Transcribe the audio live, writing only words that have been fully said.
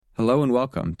Hello and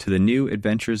welcome to the new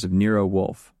Adventures of Nero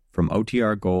Wolfe from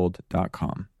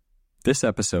OTRGold.com. This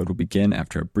episode will begin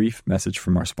after a brief message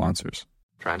from our sponsors.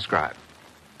 Transcribe.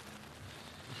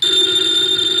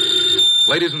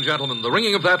 Ladies and gentlemen, the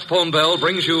ringing of that phone bell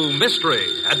brings you mystery,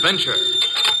 adventure.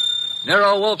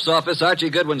 Nero Wolfe's office, Archie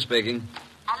Goodwin speaking.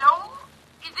 Hello?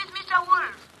 Is this Mr.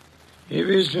 Wolfe? If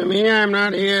it's for me, I'm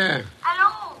not here.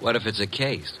 Hello? What if it's a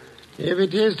case? If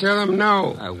it is, tell them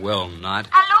no. I will not.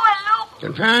 Hello?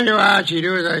 Confound you, Archie.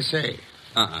 Do as I say.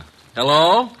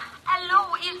 Hello?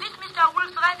 Hello? Is this Mr.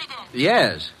 Wolfe's residence?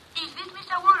 Yes. Is this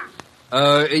Mr.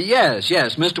 Wolfe?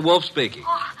 Yes, Mr. Wolfe speaking.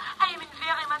 Oh, I am in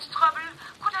very much trouble.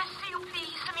 Could I see you,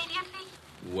 please, immediately?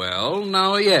 Well,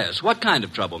 now, yes. What kind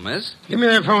of trouble, miss? Give me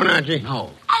that phone, Archie. No.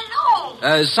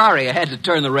 Hello? Sorry, I had to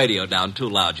turn the radio down too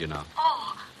loud, you know.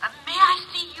 Oh, may I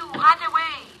see you right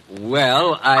away?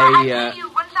 Well, I pay you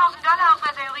 $1,000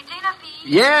 for the retainer fee.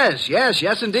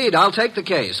 Yes, indeed. I'll take the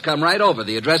case. Come right over.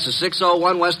 The address is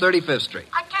 601 West 35th Street.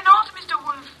 I cannot, Mr.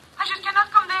 Wolfe. I just cannot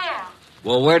come there.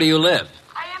 Well, where do you live?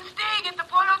 I am staying at the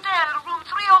Pole Hotel, room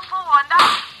 304, and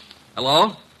I...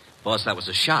 Hello? Boss, that was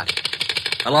a shot.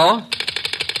 Hello?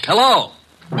 Hello?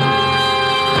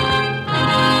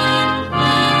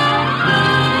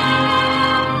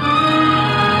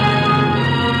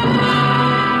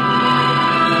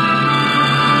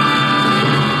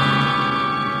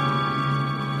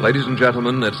 Ladies and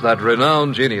gentlemen, it's that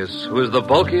renowned genius who is the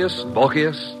bulkiest,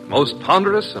 most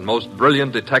ponderous, and most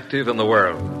brilliant detective in the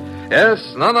world.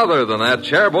 Yes, none other than that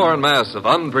chairborne mass of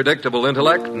unpredictable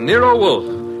intellect, Nero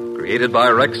Wolfe, created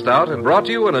by Rex Stout and brought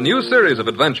to you in a new series of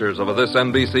adventures over this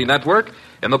NBC network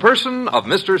in the person of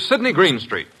Mr. Sidney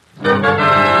Greenstreet.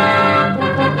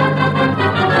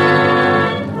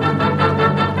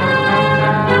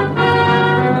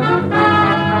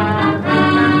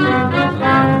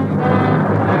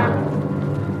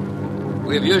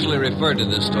 We have usually referred to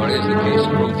this story as the case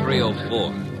of room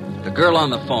 304. The girl on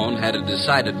the phone had a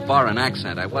decided foreign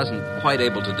accent. I wasn't quite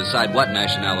able to decide what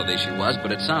nationality she was,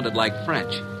 but it sounded like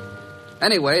French.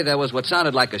 Anyway, there was what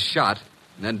sounded like a shot,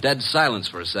 and then dead silence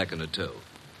for a second or two.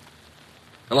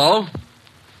 Hello?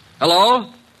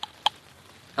 Hello?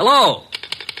 Hello?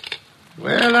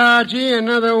 Well, Archie,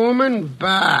 another woman?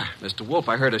 Bah. Mr. Wolfe,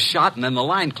 I heard a shot, and then the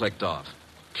line clicked off.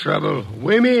 Trouble.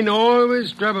 Women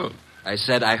always trouble. I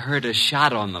said I heard a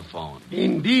shot on the phone.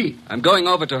 Indeed. I'm going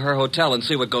over to her hotel and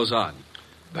see what goes on.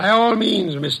 By all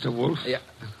means, Mr. Wolfe. Yeah.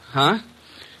 Huh?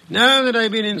 Now that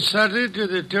I've been insulted to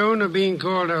the tone of being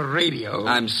called a radio...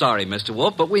 I'm sorry, Mr.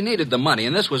 Wolfe, but we needed the money,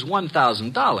 and this was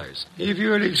 $1,000. If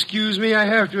you'll excuse me, I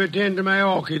have to attend to my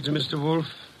orchids, Mr. Wolfe.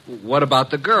 What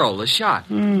about the girl, the shot?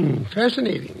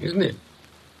 Fascinating, isn't it?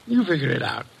 You figure it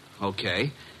out.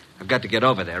 Okay. I've got to get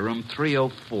over there. Room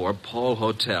 304, Pole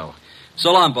Hotel.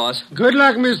 So long, boss. Good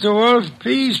luck, Mr. Wolfe.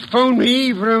 Please phone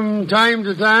me from time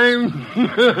to time.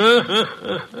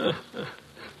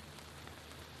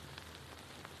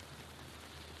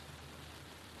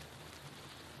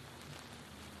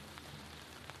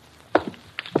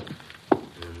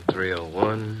 And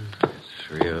 301,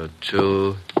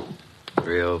 302,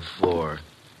 304.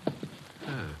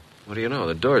 What do you know?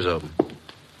 The door's open.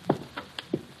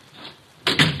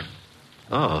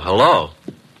 Oh, hello.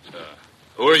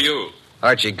 Who are you?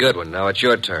 Archie Goodwin. Now it's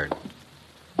your turn.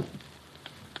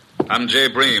 I'm Jay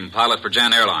Bream, pilot for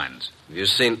Jan Airlines. Have you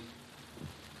seen...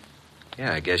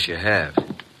 Yeah, I guess you have.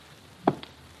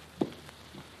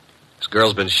 This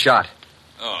girl's been shot.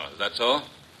 Oh, is that so?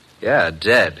 Yeah,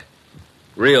 dead.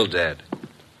 Real dead.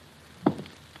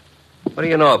 What do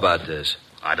you know about this?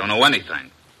 I don't know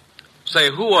anything. Say,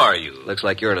 who are you? Looks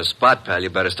like you're in a spot, pal. You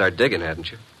better start digging,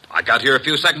 hadn't you? I got here a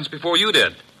few seconds before you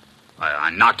did. I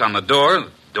knocked on the door. The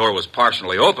door was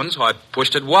partially open, so I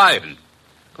pushed it wide. And...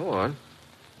 Go on.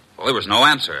 Well, there was no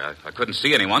answer. I couldn't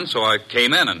see anyone, so I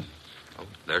came in, and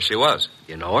there she was.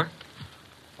 You know her?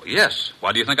 Well, yes.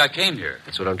 Why do you think I came here?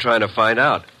 That's what I'm trying to find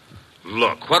out.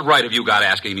 Look, what right have you got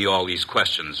asking me all these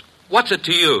questions? What's it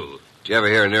to you? Did you ever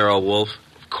hear of Nero Wolfe?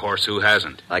 Of course, who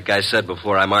hasn't? Like I said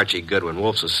before, I'm Archie Goodwin,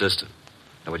 Wolfe's assistant.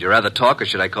 Now, would you rather talk, or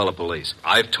should I call the police?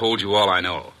 I've told you all I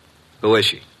know. Who is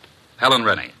she? Helen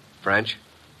Rennie. French?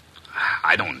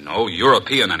 I don't know.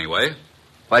 European, anyway.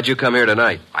 Why'd you come here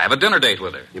tonight? I have a dinner date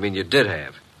with her. You mean you did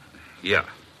have? Yeah.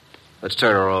 Let's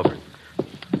turn her over.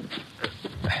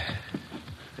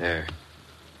 There.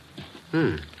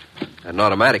 An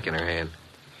automatic in her hand.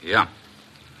 Yeah.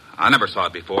 I never saw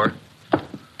it before.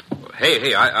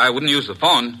 Hey, I wouldn't use the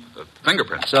phone. The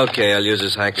fingerprints. It's okay. I'll use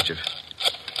this handkerchief.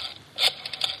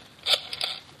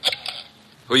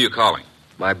 Who are you calling?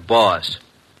 My boss.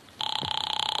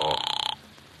 Oh.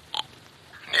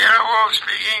 Nero Wolfe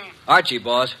speaking. Archie,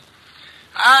 boss.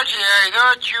 Archie, I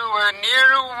thought you were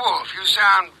Nero Wolf. You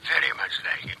sound very much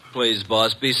like him. Please,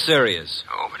 boss, be serious.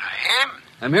 Oh, but I am.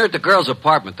 I'm here at the girl's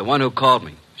apartment, the one who called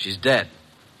me. She's dead.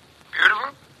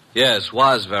 Beautiful? Yes,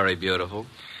 was very beautiful.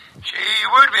 She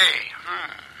would be.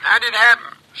 How did it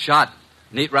happen? Shot.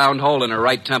 Neat round hole in her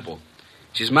right temple.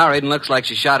 She's married and looks like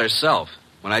she shot herself.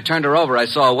 When I turned her over, I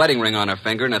saw a wedding ring on her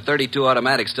finger and a .32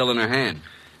 automatic still in her hand.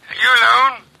 Are you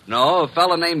alone? No, a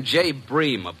fellow named Jay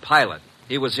Bream, a pilot.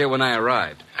 He was here when I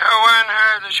arrived. No one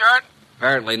heard the shot?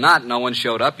 Apparently not. No one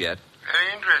showed up yet.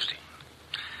 Very interesting.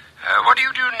 What do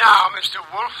you do now, Mr.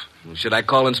 Wolf? Should I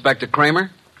call Inspector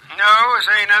Kramer? No,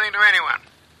 say nothing to anyone.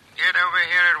 Get over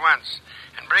here at once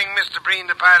and bring Mr. Breen,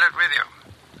 the pilot, with you.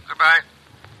 Goodbye.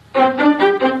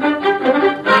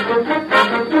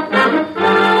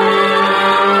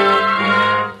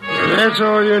 That's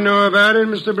all you know about it,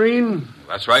 Mr. Breen?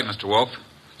 That's right, Mr. Wolf.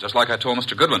 Just like I told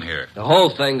Mr. Goodwin here. The whole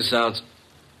thing sounds...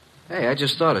 Hey, I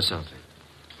just thought of something.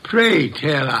 Pray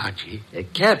tell, Archie.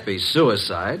 It can't be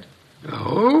suicide.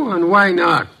 Oh, and why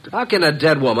not? How can a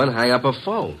dead woman hang up a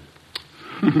phone?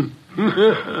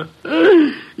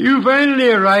 You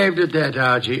finally arrived at that,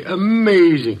 Archie.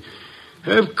 Amazing.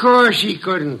 Of course she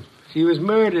couldn't. She was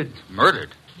murdered. Murdered?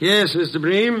 Yes, Mr.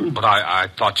 Bream. But I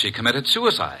thought she committed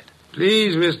suicide.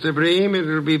 Please, Mr. Bream,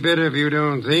 it'll be better if you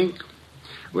don't think.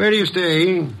 Where do you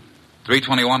stay?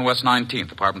 321 West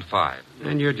 19th, apartment 5.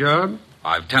 And your job?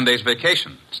 I've 10 days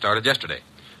vacation. Started yesterday.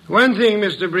 One thing,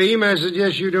 Mr. Bream, I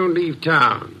suggest you don't leave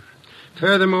town.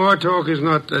 Furthermore, talk is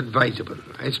not advisable.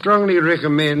 I strongly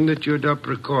recommend that you adopt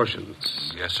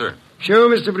precautions. Yes, sir. Show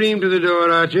Mr. Bream to the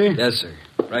door, Archie. Yes, sir.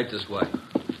 Right this way.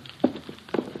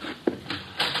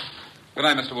 Good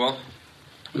night, Mr. Wolf.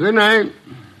 Good night.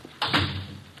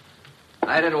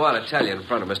 I didn't want to tell you in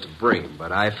front of Mr. Bream,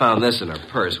 but I found this in her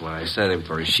purse when I sent him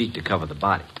for a sheet to cover the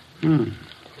body.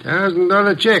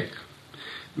 $1,000 check.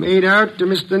 Made out to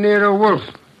Mr. Nero Wolf.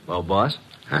 Well, boss?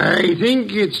 I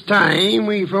think it's time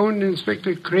we phoned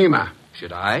Inspector Kramer.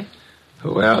 Should I?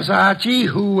 Who else, Archie?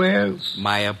 Who else?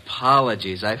 My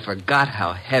apologies. I forgot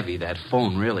how heavy that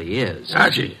phone really is.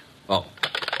 Archie. Oh.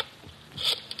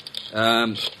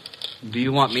 Do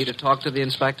you want me to talk to the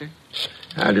inspector?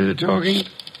 I'll do the talking.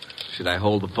 Should I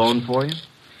hold the phone for you?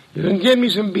 You can get me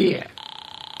some beer.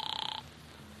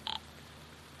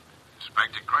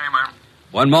 Inspector Kramer.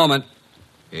 One moment.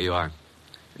 Here you are.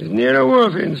 It's Nero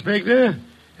Wolf, Inspector.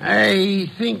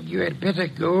 I think you had better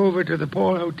go over to the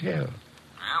Paul Hotel.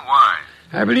 Yeah, why?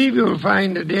 I believe you'll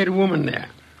find a dead woman there.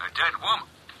 A dead woman?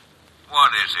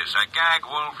 What is this, a gag,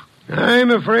 Wolf?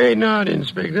 I'm afraid not,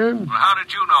 Inspector. Well, how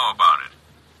did you know about it?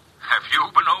 Have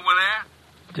you been over there?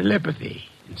 Telepathy,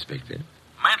 Inspector.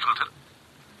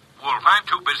 Wolf, I'm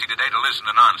too busy today to listen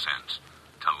to nonsense.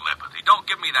 Telepathy. Don't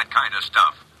give me that kind of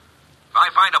stuff. If I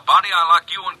find a body, I'll lock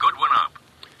you and Goodwin up.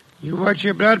 You watch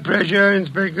your blood pressure,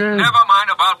 Inspector. Never mind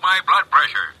about my blood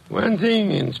pressure. One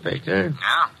thing, Inspector.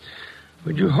 Yeah?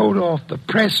 Would you hold off the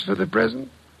press for the present?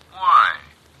 Why?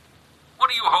 What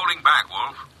are you holding back,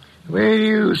 Wolf? Will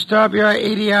you stop your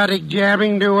idiotic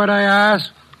jabbing to what I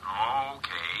ask?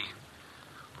 Okay.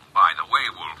 By the way,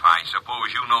 Wolf, I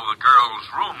suppose you know the girl's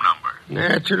room number.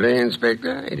 Naturally,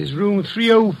 Inspector. It is room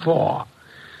 304.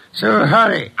 So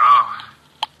hurry. Oh.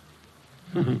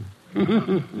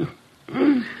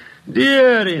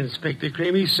 Dear Inspector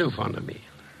Kramer, he's so fond of me.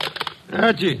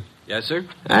 Archie. Yes, sir?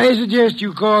 I suggest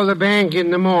you call the bank in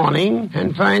the morning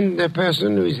and find the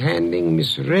person who is handling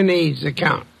Miss Renee's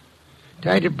account.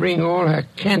 Try to bring all her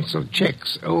canceled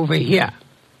checks over here.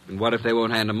 And what if they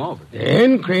won't hand them over?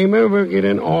 Then Kramer will get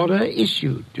an order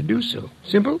issued to do so.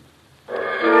 Simple?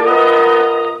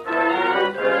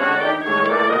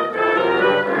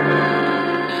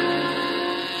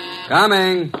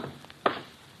 Coming.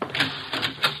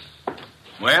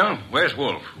 Well, where's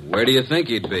Wolf? Where do you think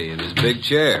he'd be? In his big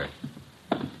chair.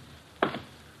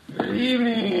 Good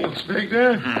evening,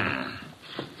 Inspector.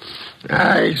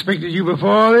 I expected you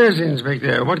before this,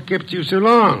 Inspector. What kept you so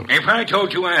long? If I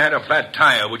told you I had a flat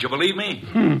tire, would you believe me?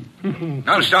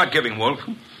 Now start giving, Wolf.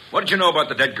 What did you know about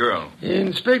the dead girl?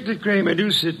 Inspector Kramer, do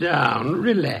sit down.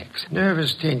 Relax.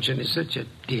 Nervous tension is such a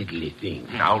deadly thing.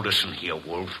 Now listen here,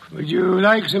 Wolf. Would you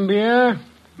like some beer?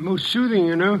 Most soothing,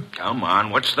 you know. Come on,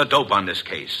 what's the dope on this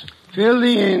case? Fill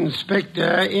the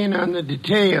inspector in on the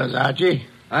details, Archie.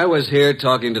 I was here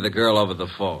talking to the girl over the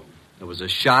phone. There was a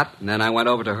shot, and then I went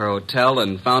over to her hotel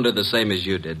and found her the same as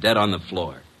you did, dead on the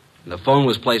floor. And the phone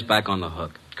was placed back on the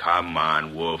hook. Come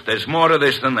on, Wolf. There's more to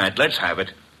this than that. Let's have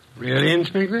it. Really,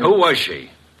 Inspector? Who was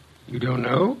she? You don't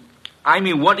know? I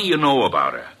mean, what do you know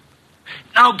about her?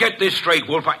 Now get this straight,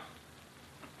 Wolf.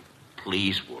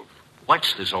 Please, Wolf.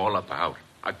 What's this all about?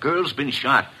 A girl's been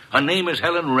shot. Her name is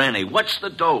Helen Rennie. What's the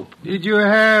dope? Did you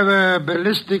have a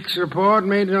ballistics report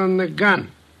made on the gun?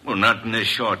 Well, not in this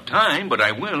short time, but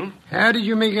I will. How did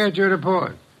you make out your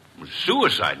report?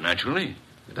 Suicide, naturally.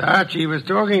 But Archie was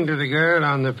talking to the girl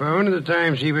on the phone at the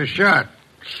time she was shot.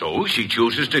 So she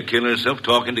chooses to kill herself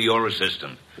talking to your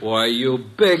assistant. Why, you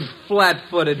big,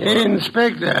 flat-footed...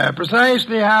 Inspector,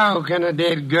 precisely how can a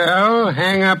dead girl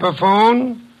hang up a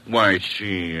phone? Why,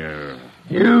 she,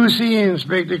 You see,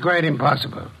 Inspector, quite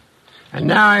impossible. And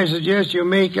now I suggest you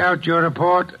make out your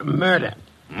report murder.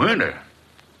 Murder?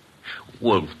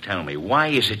 Well, tell me, why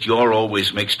is it you're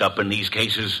always mixed up in these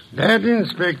cases? That,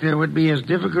 Inspector, would be as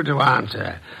difficult to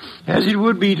answer as it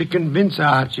would be to convince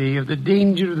Archie of the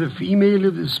danger of the female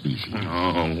of the species.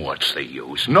 Oh, what's the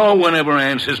use? No one ever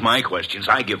answers my questions.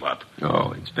 I give up.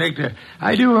 Oh, Inspector,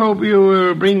 I do hope you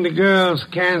will bring the girls'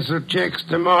 canceled checks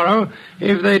tomorrow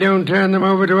if they don't turn them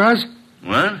over to us.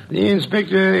 What? The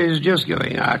inspector is just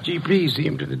going. Archie, please see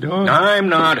him to the door. I'm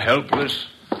not helpless.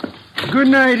 Good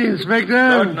night,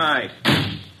 Inspector. Good night.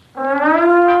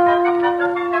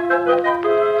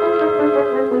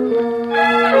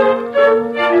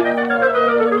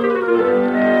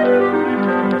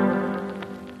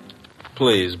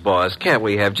 Please, boss, can't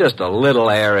we have just a little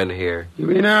air in here? You've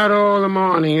been out all the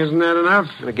morning, isn't that enough?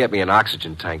 Gonna get me an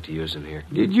oxygen tank to use in here.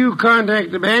 Did you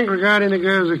contact the bank regarding the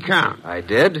girl's account? I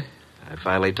did. I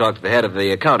finally talked to the head of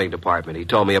the accounting department. He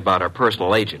told me about our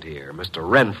personal agent here, Mr.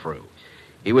 Renfrew.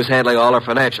 He was handling all our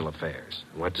financial affairs.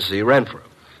 I went to see Renfrew.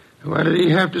 What did he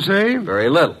have to say? Very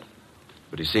little.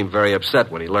 But he seemed very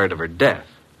upset when he learned of her death.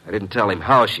 I didn't tell him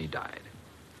how she died.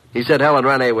 He said Helen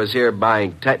Rennie was here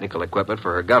buying technical equipment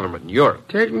for her government in Europe.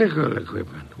 Technical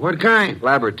equipment? What kind?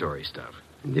 Laboratory stuff.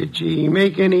 Did she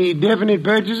make any definite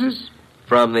purchases?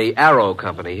 From the Arrow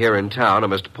Company here in town,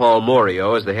 and Mr. Paul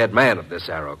Morio is the head man of this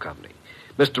Arrow Company.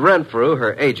 Mr. Renfrew,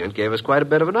 her agent, gave us quite a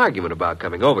bit of an argument about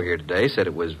coming over here today, said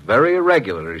it was very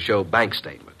irregular to show bank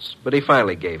statements. But he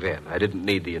finally gave in. I didn't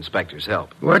need the inspector's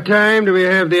help. What time do we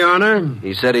have the honor?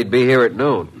 He said he'd be here at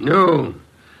noon. No.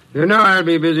 You know I'll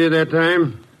be busy at that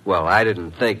time. Well, I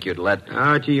didn't think you'd let...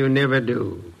 Archie, you never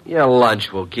do. Your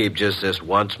lunch will keep just this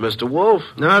once, Mr. Wolf.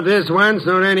 Not this once,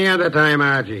 nor any other time,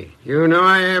 Archie. You know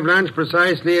I have lunch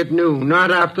precisely at noon.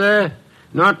 Not after,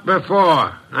 not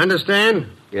before. Understand?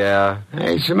 Yeah.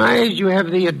 I surmise you have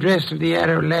the address of the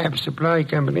Arrow Lab Supply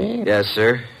Company. Yes,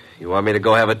 sir. You want me to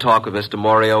go have a talk with Mr.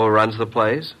 Morio who runs the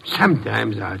place?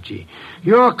 Sometimes, Archie.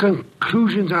 Your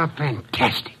conclusions are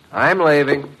fantastic. I'm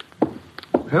leaving.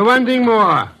 One thing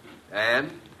more.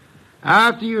 And?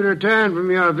 After you return from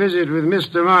your visit with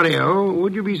Mr. Morio,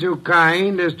 would you be so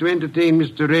kind as to entertain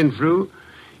Mr. Renfrew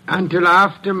until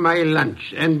after my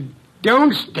lunch? And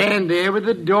don't stand there with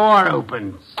the door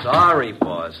open. Sorry,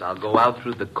 boss. I'll go out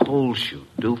through the coal chute.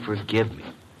 Do forgive me.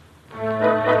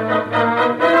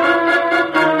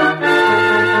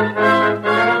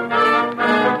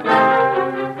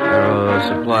 Arrow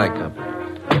Supply Company.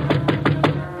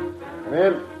 Come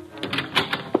in.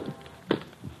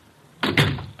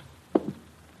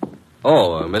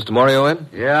 Oh, Mr. Morio in?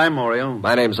 Yeah, I'm Morio.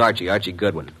 My name's Archie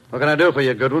Goodwin. What can I do for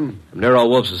you, Goodwin? I'm Nero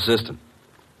Wolf's assistant.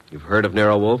 You've heard of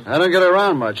Nero Wolf? I don't get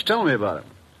around much. Tell me about it.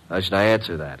 How should I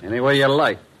answer that? Any way you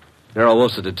like. Nero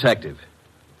Wolf's a detective.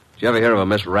 Did you ever hear of a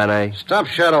Miss Rennie? Stop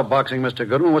shadowboxing, Mr.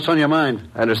 Goodwin. What's on your mind?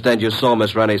 I understand you sold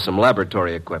Miss Rennie some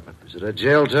laboratory equipment. Is it a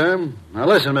jail term? Now,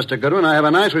 listen, Mr. Goodwin, I have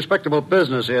a nice, respectable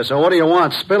business here, so what do you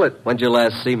want? Spill it. When'd you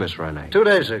last see Miss Rennie? 2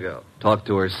 days ago. Talked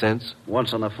to her since?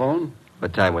 Once on the phone.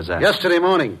 What time was that? Yesterday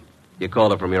morning. You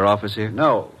called her from your office here?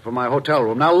 No, from my hotel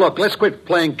room. Now, look, let's quit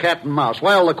playing cat and mouse.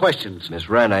 Why all the questions? Miss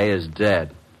Rennie is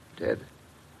dead. Dead?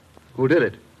 Who did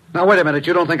it? Now, wait a minute.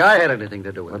 You don't think I had anything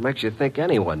to do with it? What makes you think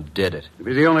anyone did it? It'd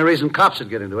be the only reason cops would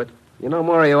get into it. You know,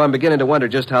 Morio, I'm beginning to wonder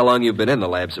just how long you've been in the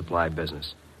lab supply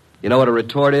business. You know what a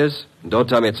retort is? And don't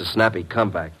tell me it's a snappy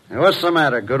comeback. Now, what's the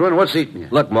matter, Goodwin? What's eating you?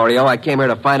 Look, Morio, I came here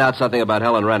to find out something about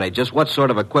Helen Rennie. Just what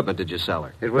sort of equipment did you sell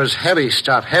her? It was heavy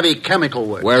stuff, heavy chemical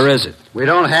work. Where is it? We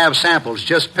don't have samples,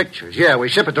 just pictures. Yeah, we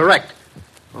ship it direct.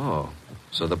 Oh,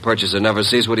 so the purchaser never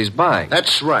sees what he's buying.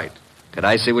 That's right. Could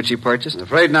I see what she purchased? I'm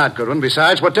afraid not, Goodwin.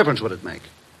 Besides, what difference would it make?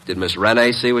 Did Miss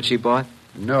Rennie see what she bought?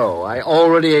 No, I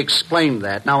already explained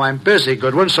that. Now, I'm busy,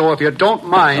 Goodwin, so if you don't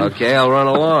mind... Okay, I'll run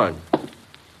along.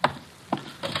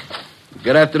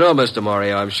 Good afternoon, Mr.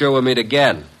 Morio. I'm sure we'll meet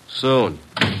again. Soon.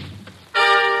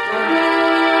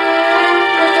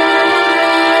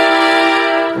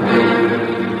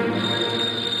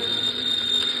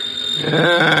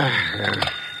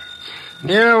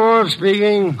 Nero Wolf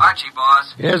speaking. Archie,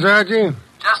 boss. Yes, Archie?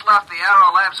 Just left the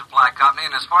Arrow Lab Supply Company,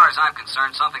 and as far as I'm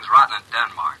concerned, something's rotten in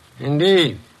Denmark.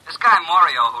 Indeed. This guy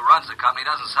Morio who runs the company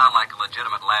doesn't sound like a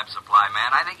legitimate lab supply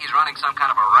man. I think he's running some kind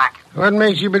of a racket. What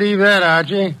makes you believe that,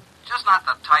 Archie? Just not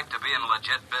the type to be in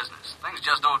legit business. Things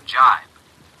just don't jive.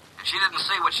 And she didn't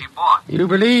see what she bought. You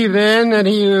believe, then, that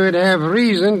he would have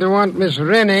reason to want Miss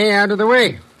Rennie out of the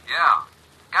way? Yeah.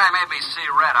 Guy made me see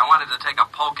red. I wanted to take a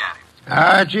poke at him.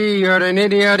 Archie, you're an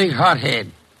idiotic hothead.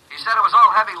 He said it was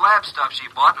all heavy lab stuff she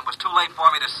bought, and it was too late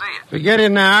for me to see it. Forget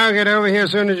it now. Get over here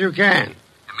as soon as you can.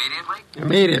 Immediately?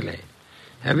 Immediately.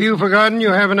 Have you forgotten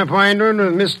you have an appointment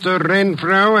with Mr.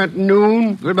 Renfro at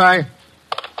noon? Goodbye.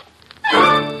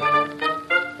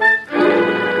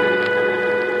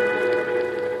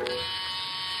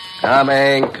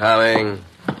 Coming.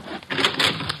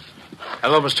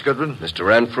 Hello, Mr. Goodwin. Mr.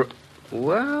 Renfrew.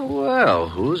 Well,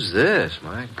 who's this?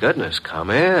 My goodness, come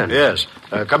in. Yes.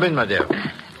 Come in, my dear.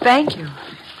 Thank you.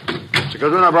 Mr.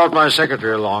 Goodwin, I brought my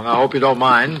secretary along. I hope you don't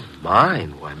mind.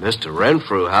 Mine? Why, Mr.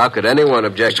 Renfrew, how could anyone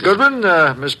object Mr.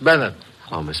 Goodwin, Miss Bennett.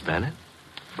 Hello, Miss Bennett.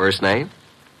 First name?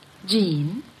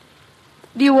 Jean.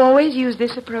 Do you always use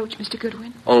this approach, Mr.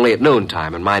 Goodwin? Only at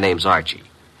noontime, and my name's Archie.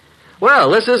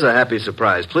 Well, this is a happy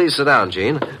surprise. Please sit down,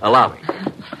 Jean. Allow me.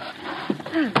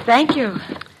 Thank you.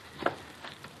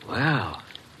 Well.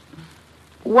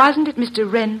 Wasn't it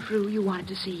Mr. Renfrew you wanted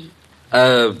to see?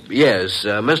 Yes.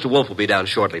 Mr. Wolf will be down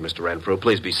shortly, Mr. Renfrew.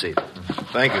 Please be seated.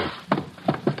 Thank you.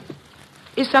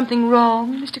 Is something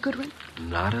wrong, Mr. Goodwin?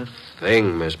 Not a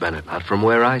thing, Miss Bennett. Not from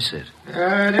where I sit.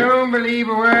 Don't believe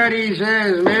a word he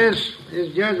says, miss.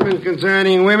 His judgment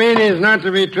concerning women is not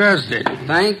to be trusted.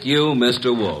 Thank you,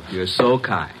 Mr. Wolf. You're so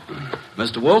kind.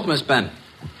 Mr. Wolf, Miss Bennett.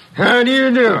 How do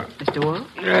you do? Mr. Wolf?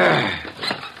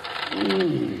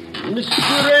 Mr.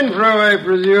 Renfro, I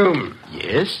presume.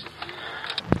 Yes?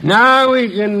 Now we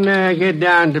can get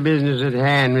down to business at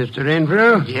hand, Mr.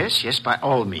 Renfro. Yes, by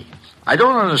all means. I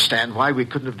don't understand why we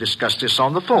couldn't have discussed this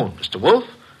on the phone, Mr. Wolf.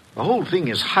 The whole thing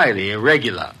is highly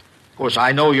irregular. Of course,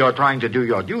 I know you're trying to do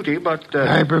your duty, but...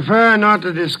 I prefer not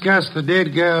to discuss the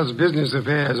dead girl's business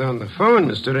affairs on the phone,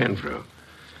 Mr. Renfro.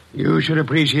 You should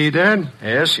appreciate that.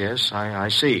 Yes, I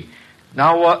see.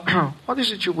 Now, what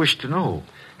is it you wish to know?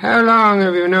 How long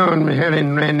have you known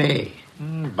Helen Rennie?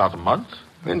 About a month.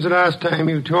 When's the last time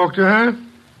you talked to her?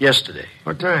 Yesterday.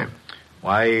 What time?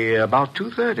 Why, about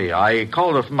 2:30. I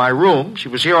called her from my room. She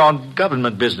was here on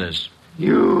government business.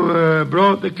 You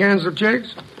brought the canceled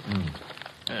checks?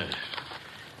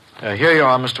 Here you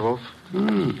are, Mr. Wolf.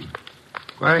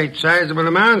 Quite sizable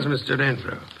amounts, Mr.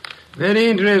 Renfro. Very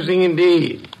interesting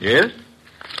indeed. Yes?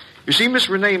 You see, Miss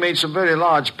Renee made some very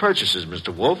large purchases,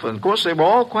 Mr. Wolf, and of course they were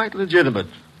all quite legitimate.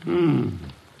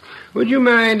 Would you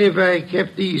mind if I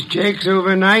kept these checks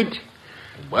overnight?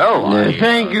 Well,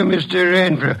 Thank you, Mr.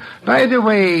 Renfro. By the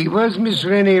way, was Miss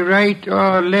Rennie right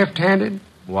or left-handed?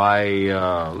 Why,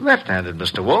 left-handed,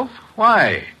 Mr. Wolf.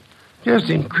 Why? Just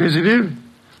inquisitive.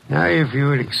 Now, if you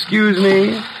would excuse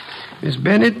me, Miss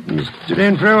Bennett, Mr.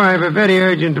 Renfro, I have a very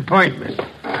urgent appointment.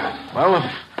 Well,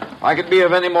 if I could be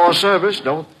of any more service,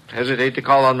 don't hesitate to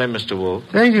call on me, Mr. Wolf.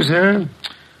 Thank you, sir.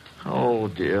 Oh,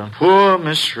 dear. Poor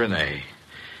Miss Renee.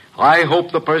 I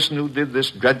hope the person who did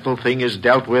this dreadful thing is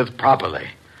dealt with properly.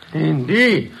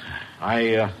 Indeed.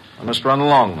 I must run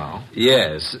along now.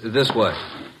 Yes, this way.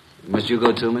 Must you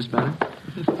go too, Miss Bennett?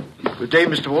 Good day,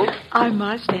 Mr. Wolf. I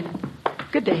must, and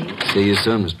good day. See you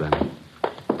soon, Miss Bennett.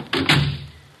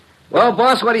 Well,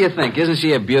 boss, what do you think? Isn't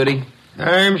she a beauty?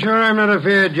 I'm sure I'm not a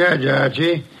fair judge,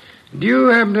 Archie. Do you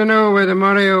happen to know where the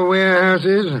Morio warehouse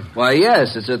is? Why,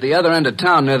 yes, it's at the other end of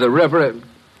town near the river.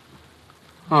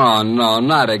 Oh, no,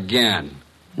 not again.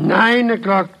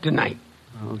 9:00 tonight.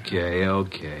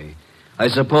 Okay. I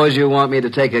suppose you want me to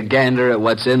take a gander at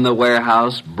what's in the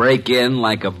warehouse, break in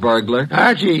like a burglar?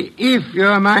 Archie, if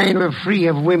your mind were free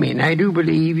of women, I do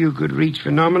believe you could reach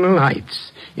phenomenal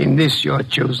heights in this your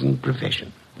chosen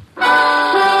profession.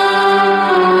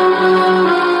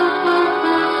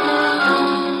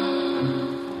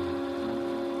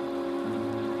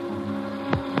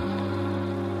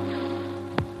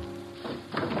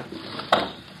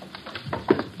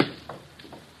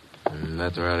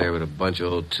 Nothing around here with a bunch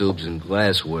of old tubes and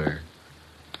glassware.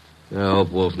 I hope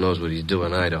Wolf knows what he's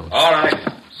doing. I don't. All right.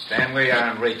 Stand where you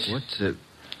are and reach. What's it?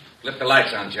 Flip the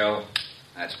lights on, Joe.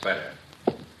 That's better.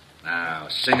 Now,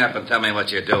 sing up and tell me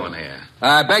what you're doing here.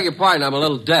 I beg your pardon. I'm a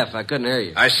little deaf. I couldn't hear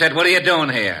you. I said, what are you doing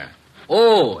here?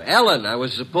 Oh, Ellen. I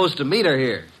was supposed to meet her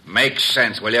here. Make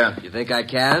sense, will you? You think I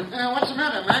can? What's the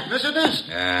matter, Mac? Visitors?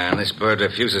 And this bird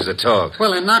refuses to talk.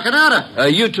 Well, then knock it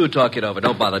out. You two talk it over.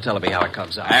 Don't bother telling me how it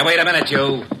comes out. Hey, wait a minute,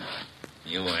 you.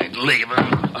 You ain't leaving.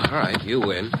 All right, you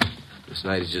win. This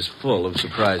night is just full of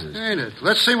surprises. Ain't it?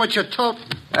 Let's see what you're toting.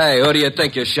 Hey, who do you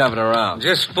think you're shoving around?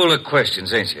 Just full of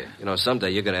questions, ain't you? You know, someday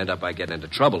you're going to end up by getting into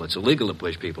trouble. It's illegal to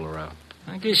push people around.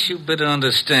 I guess you better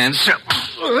understand. Hey,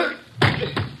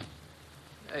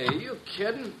 are you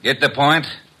kidding? Get the point?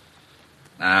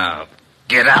 Now,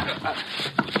 get up.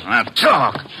 Now,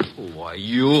 talk. Why,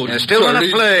 you... You're still going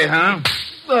to play, huh?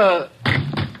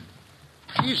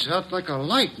 He's out like a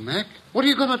light, Mac. What are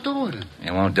you going to do with him?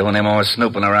 You won't do any more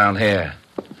snooping around here.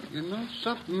 You know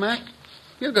something, Mac?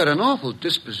 You got an awful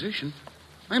disposition.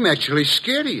 I'm actually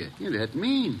scared of you. You're that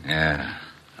mean. Yeah.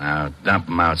 Now, dump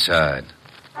him outside.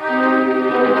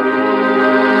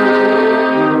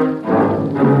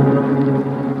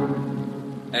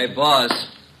 Hey, boss.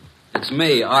 It's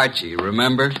me, Archie,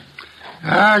 remember?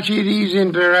 Archie, these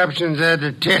interruptions are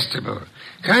detestable.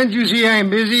 Can't you see I'm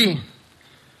busy?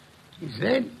 Is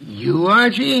that you,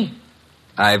 Archie?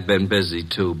 I've been busy,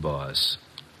 too, boss.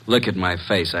 Look at my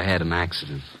face. I had an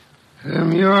accident.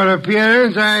 From your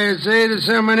appearance, I'd say that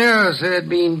someone else had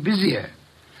been busier.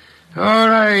 All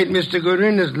right, Mr.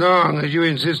 Goodwin, as long as you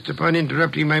insist upon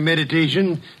interrupting my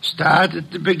meditation, start at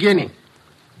the beginning.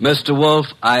 Mr. Wolf,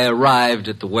 I arrived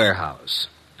at the warehouse.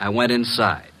 I went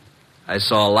inside. I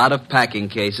saw a lot of packing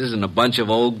cases and a bunch of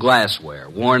old glassware,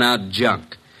 worn-out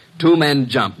junk. 2 men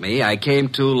jumped me. I came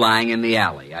to lying in the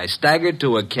alley. I staggered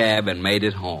to a cab and made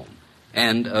it home.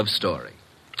 End of story.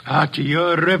 Archie,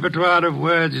 your repertoire of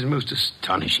words is most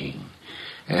astonishing.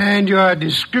 And your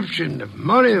description of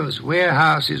Morio's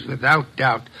warehouse is without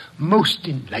doubt most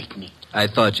enlightening. I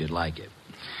thought you'd like it.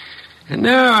 And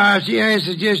now, Archie, I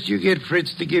suggest you get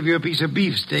Fritz to give you a piece of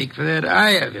beefsteak for that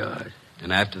eye of yours.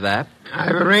 And after that?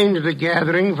 I've arranged a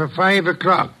gathering for 5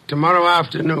 o'clock tomorrow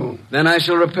afternoon. Then I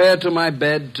shall repair to my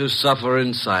bed to suffer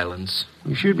in silence.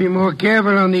 You should be more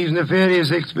careful on these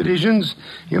nefarious expeditions.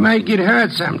 You might get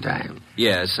hurt sometime.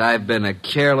 Yes, I've been a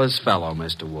careless fellow,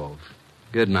 Mr. Wolf.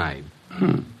 Good night.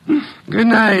 Good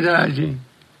night, Archie.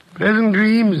 Pleasant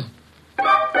dreams.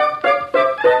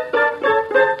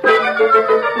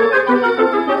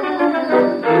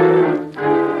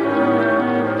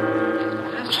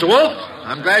 Mr. Wolf,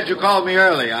 I'm glad you called me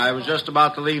early. I was just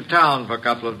about to leave town for a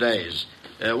couple of days.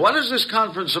 What is this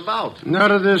conference about?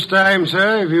 Not at this time,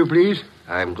 sir, if you please.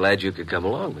 I'm glad you could come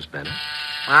along, Miss Bennett.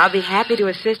 I'll be happy to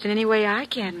assist in any way I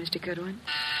can, Mr. Goodwin.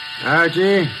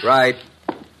 Archie? Right.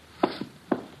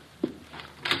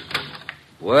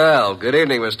 Well, good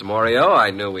evening, Mr. Morio.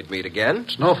 I knew we'd meet again.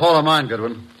 It's no fault of mine,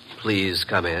 Goodwin. Please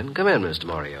come in. Come in, Mr.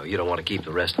 Morio. You don't want to keep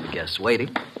the rest of the guests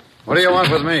waiting. What do you want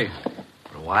with me?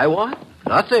 What do I want?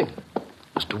 Nothing.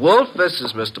 Mr. Wolf, this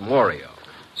is Mr. Morio.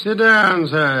 Sit down,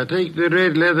 sir. Take the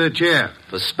red leather chair.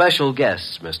 For special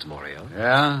guests, Mr. Morio.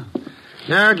 Yeah?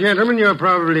 Now, gentlemen, you're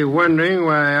probably wondering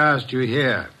why I asked you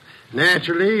here.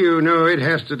 Naturally, you know it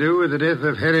has to do with the death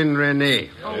of Helen Renee.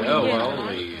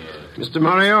 Mr.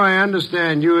 Morio, I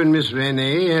understand you and Miss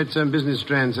Renee had some business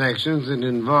transactions that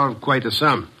involved quite a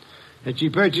sum. That she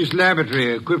purchased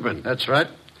laboratory equipment. That's right.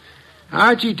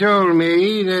 Archie told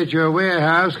me that your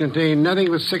warehouse contained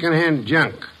nothing but second-hand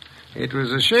junk. It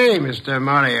was a shame, Mr.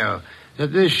 Morio,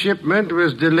 that this shipment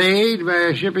was delayed by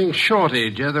a shipping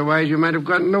shortage. Otherwise, you might have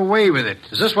gotten away with it.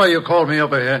 Is this why you called me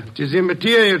over here? It is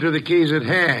immaterial to the case at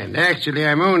hand. Actually,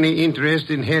 I'm only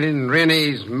interested in Helen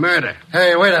Renee's murder.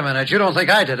 Hey, wait a minute. You don't think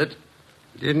I did it?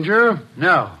 Didn't you?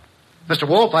 No. Mr.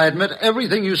 Wolf, I admit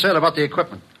everything you said about the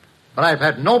equipment. But I've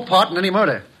had no part in any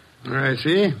murder. I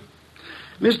see.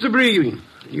 Mr. Bree,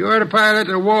 you're to pilot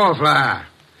a wallflower.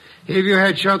 If you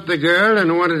had shot the girl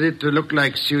and wanted it to look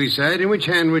like suicide, in which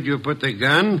hand would you put the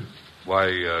gun? Why,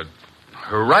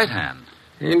 her right hand.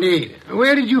 Indeed.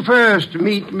 Where did you first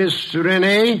meet Miss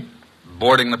Renee?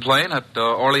 Boarding the plane at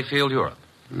Orlyfield, Europe.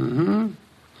 Mm-hmm.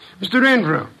 Mr.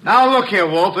 Renfrew. Now, look here,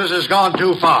 Wolf. This has gone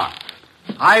too far.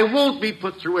 I won't be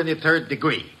put through any third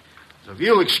degree. So if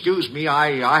you'll excuse me,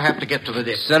 I have to get to the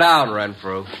disc. Sit down,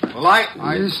 Renfrew. Well, I...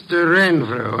 Mr.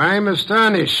 Renfrew, I'm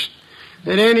astonished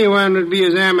that anyone would be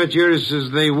as amateurish as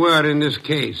they were in this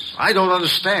case. I don't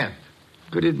understand.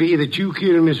 Could it be that you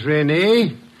killed Miss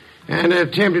Renee and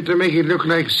attempted to make it look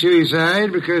like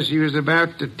suicide because she was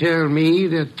about to tell me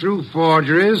that through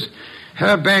forgeries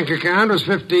her bank account was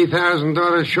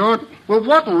 $50,000 short? Well,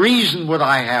 what reason would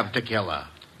I have to kill her?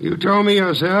 You told me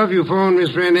yourself you phoned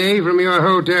Miss Renee from your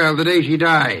hotel the day she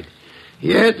died.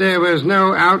 Yet there was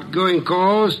no outgoing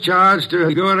calls charged to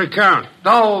your account.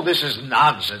 No, this is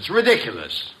nonsense.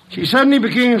 Ridiculous. She suddenly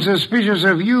became suspicious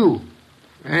of you.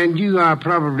 And you are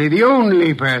probably the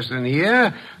only person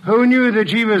here who knew that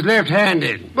she was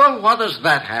left-handed. Well, what does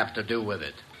that have to do with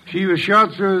it? She was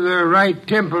shot through the right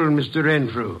temple, Mr.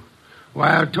 Renfrew,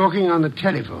 while talking on the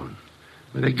telephone.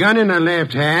 With a gun in her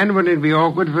left hand, wouldn't it be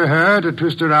awkward for her to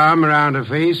twist her arm around her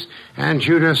face and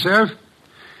shoot herself?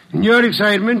 In your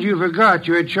excitement, you forgot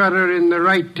you had shot her in the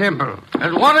right temple.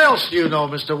 And what else do you know,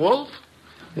 Mr. Wolf?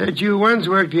 That you once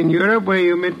worked in Europe where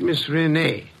you met Miss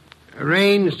Renee,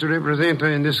 arranged to represent her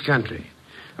in this country.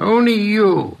 Only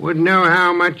you would know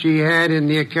how much he had in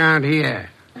the account here.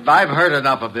 I've heard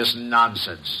enough of this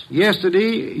nonsense.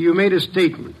 Yesterday, you made a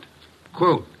statement.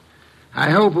 Quote, I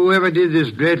hope whoever did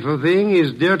this dreadful thing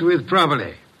is dealt with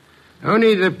properly.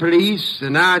 Only the police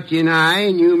and Archie and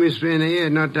I knew Miss Renee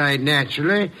had not died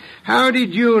naturally. How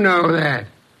did you know that?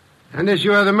 Unless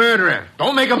you are the murderer.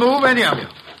 Don't make a move, any of you.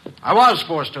 I was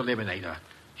forced to eliminate her.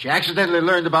 She accidentally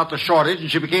learned about the shortage,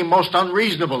 and she became most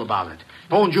unreasonable about it.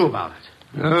 Phoned you about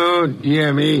it. Oh,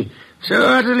 dear me. So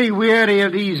utterly weary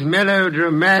of these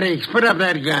melodramatics. Put up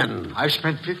that gun. I've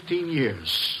spent 15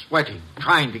 years sweating,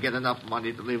 trying to get enough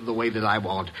money to live the way that I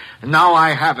want. And now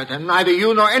I have it, and neither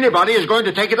you nor anybody is going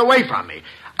to take it away from me.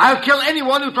 I'll kill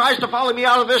anyone who tries to follow me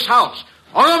out of this house.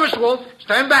 Oh, no, Mr. Wolf,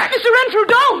 stand back. Mr. Renfrew,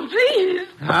 don't, please.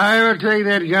 I will take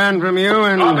that gun from you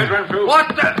and... Oh, Miss Renfrew. What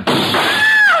the...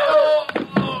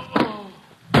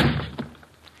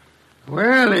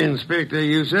 Well, Inspector,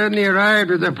 you certainly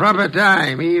arrived at the proper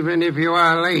time, even if you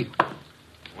are late.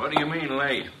 What do you mean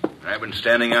late? I've been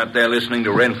standing out there listening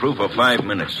to Renfrew for 5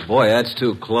 minutes. Boy, that's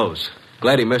too close.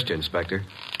 Glad he missed you, Inspector.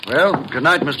 Well, good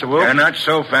night, Mr. Wolf. You're not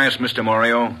so fast, Mr.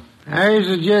 Morio. I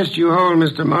suggest you hold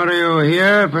Mr. Morio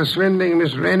here for swindling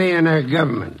Miss Rennie and her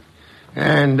government.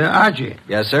 And, Archie.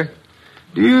 Yes, sir?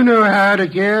 Do you know how to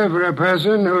care for a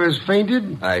person who has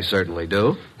fainted? I certainly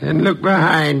do. Then look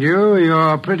behind you.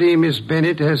 Your pretty Miss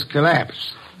Bennett has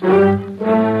collapsed.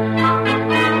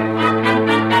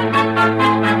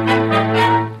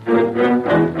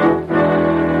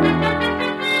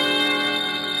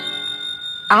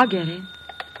 I'll get it.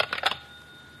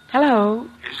 Hello?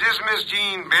 Is this Miss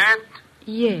Jean Bennett?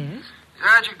 Yes. Is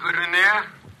Archie Goodwin there?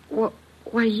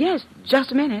 Well, yes.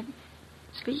 Just a minute.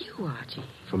 It's for you, Archie.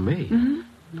 For me? Mm-hmm.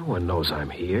 No one knows I'm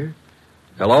here.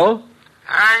 Hello?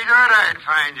 I thought I'd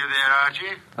find you there,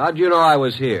 Archie. How'd you know I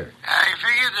was here? I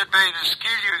figured that by the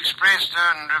skill you expressed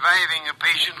on reviving a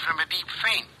patient from a deep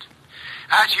faint.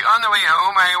 Archie, on the way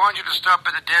home, I want you to stop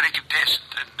at the delicatessen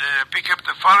and pick up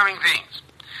the following things.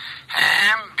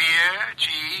 Ham, beer,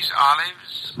 cheese,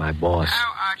 olives. My boss.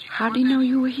 How do you know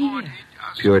you were here?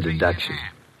 Pure deduction.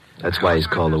 That's why he's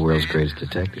called the world's greatest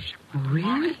detective.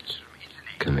 Really?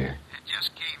 Come here. Yes.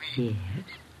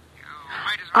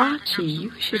 Archie,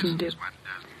 you shouldn't have...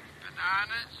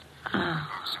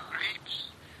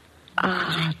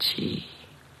 Archie.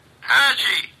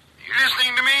 Archie, you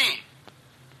listening to me?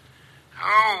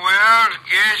 Oh, well,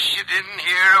 guess you didn't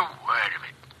hear a word of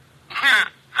it.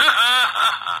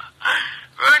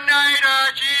 Good night,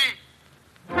 Archie.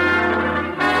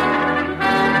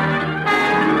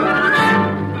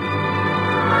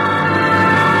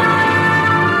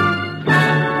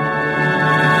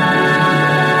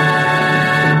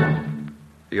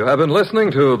 You have been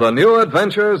listening to The New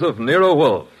Adventures of Nero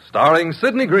Wolfe, starring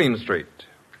Sidney Greenstreet.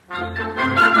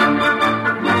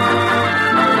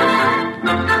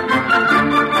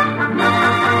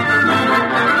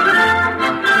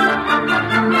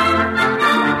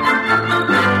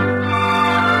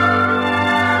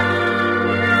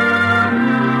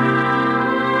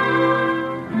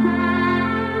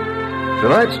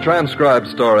 Tonight's transcribed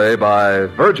story by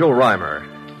Virgil Reimer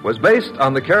was based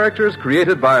on the characters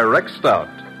created by Rex Stout.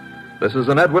 This is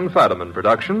an Edwin Fadiman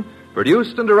production,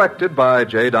 produced and directed by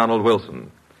J. Donald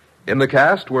Wilson. In the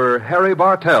cast were Harry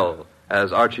Bartell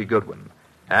as Archie Goodwin,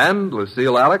 and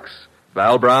Lucille Alex,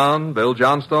 Val Brown, Bill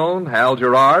Johnstone, Hal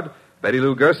Gerard, Betty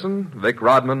Lou Gerson, Vic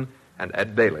Rodman, and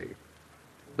Ed Bailey.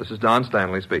 This is Don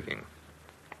Stanley speaking.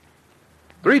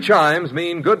 3 chimes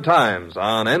mean good times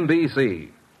on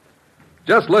NBC.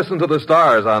 Just listen to the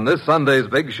stars on this Sunday's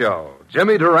big show.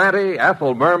 Jimmy Durante,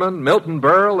 Ethel Merman, Milton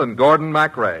Berle, and Gordon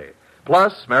MacRae.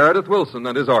 Plus Meredith Wilson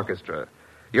and his orchestra.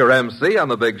 Your MC on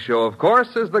the big show, of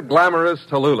course, is the glamorous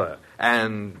Tallulah,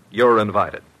 and you're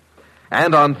invited.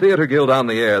 And on Theater Guild on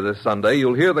the Air this Sunday,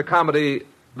 you'll hear the comedy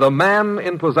The Man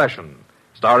in Possession,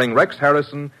 starring Rex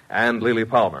Harrison and Lily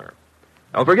Palmer.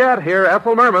 Don't forget, hear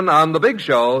Ethel Merman on the big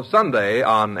show Sunday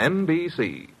on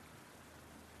NBC.